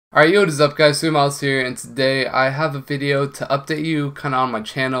Alright, yo, what is up guys, 3MILEZZZ here, and today I have a video to update you kind of on my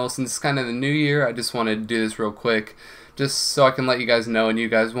channel. Since it's kind of the new year, I just wanted to do this real quick, just so I can let you guys know and you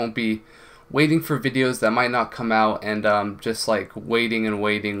guys won't be waiting for videos that might not come out and just like waiting and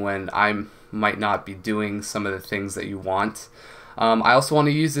waiting when I might not be doing some of the things that you want. I also want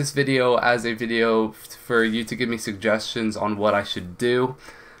to use this video as a video for you to give me suggestions on what I should do.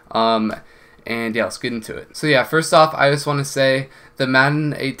 And yeah, let's get into it. So yeah, first off, I just want to say the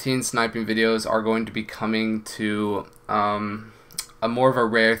Madden 18 sniping videos are going to be coming to a more of a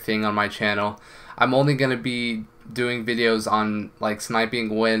rare thing on my channel. I'm only going to be doing videos on like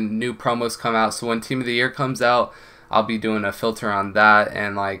sniping when new promos come out. So when Team of the Year comes out, I'll be doing a filter on that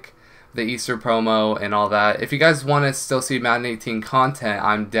and like the Easter promo and all that. If you guys want to still see Madden 18 content,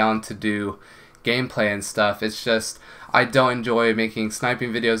 I'm down to do gameplay and stuff. It's just I don't enjoy making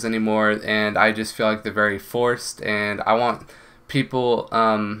sniping videos anymore, and I just feel like they're very forced, and I want people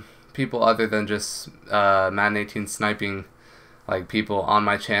other than just Madden 18 sniping, like people on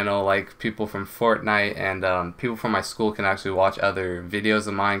my channel, like people from Fortnite and people from my school can actually watch other videos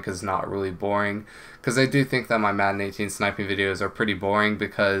of mine because it's not really boring. Because I do think that my Madden 18 sniping videos are pretty boring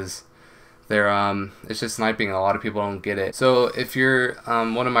because they're it's just sniping and a lot of people don't get it. So if you're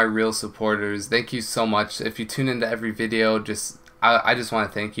one of my real supporters, thank you so much. If you tune into every video, I just want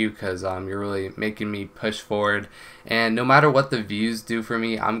to thank you because you're really making me push forward, and no matter what the views do for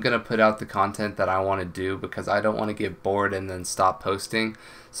me, I'm gonna put out the content that I want to do because I don't want to get bored and then stop posting.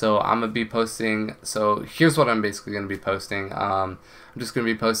 So I'm gonna be posting, so here's what I'm basically gonna be posting. I'm just gonna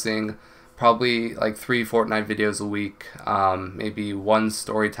be posting probably like 3 Fortnite videos a week, maybe 1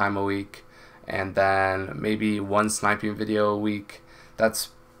 story time a week, and then maybe 1 sniping video a week. That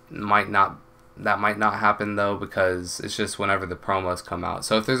might not happen though, because it's just whenever the promos come out.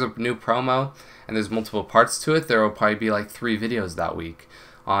 So if there's a new promo and there's multiple parts to it, there will probably be like 3 videos that week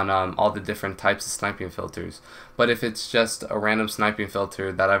on all the different types of sniping filters. But if it's just a random sniping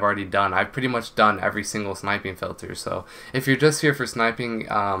filter that I've already done, I've pretty much done every single sniping filter. So if you're just here for sniping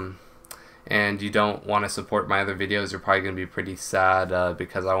and you don't want to support my other videos, you're probably going to be pretty sad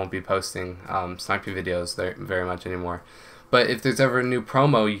because I won't be posting sniping videos very much anymore. But if there's ever a new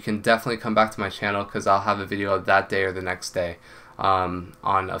promo, you can definitely come back to my channel because I'll have a video of that day or the next day on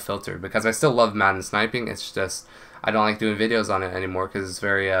a filter, because I still love Madden sniping. It's just I don't like doing videos on it anymore because it's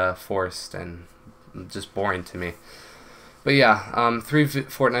very forced and just boring to me. But yeah, 3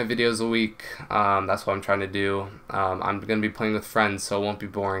 Fortnite videos a week, that's what I'm trying to do. I'm going to be playing with friends, so it won't be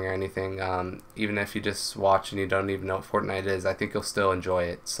boring or anything. Even if you just watch and you don't even know what Fortnite is, I think you'll still enjoy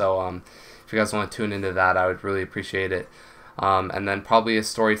it. So if you guys want to tune into that, I would really appreciate it. And then probably a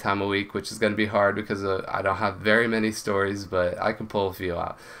story time a week, which is going to be hard because I don't have very many stories, but I can pull a few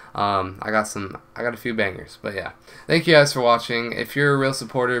out. I got a few bangers. But yeah, thank you guys for watching. If you're a real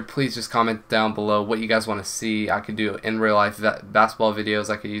supporter, please just comment down below what you guys want to see. I could do in real life basketball videos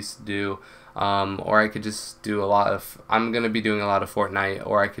like I used to do, or I could just do I'm going to be doing a lot of Fortnite,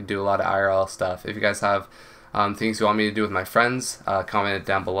 or I could do a lot of IRL stuff. If you guys have things you want me to do with my friends, comment it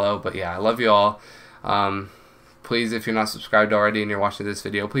down below. But yeah, I love you all. Please, if you're not subscribed already and you're watching this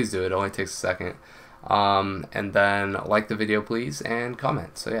video, please do it. It only takes a second. And then like the video, please, and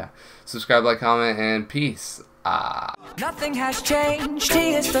comment. So yeah, subscribe, like, comment, and peace. Nothing has changed,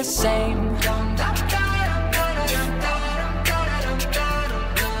 he is the same.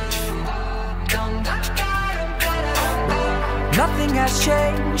 Nothing has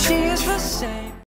changed, he is the same.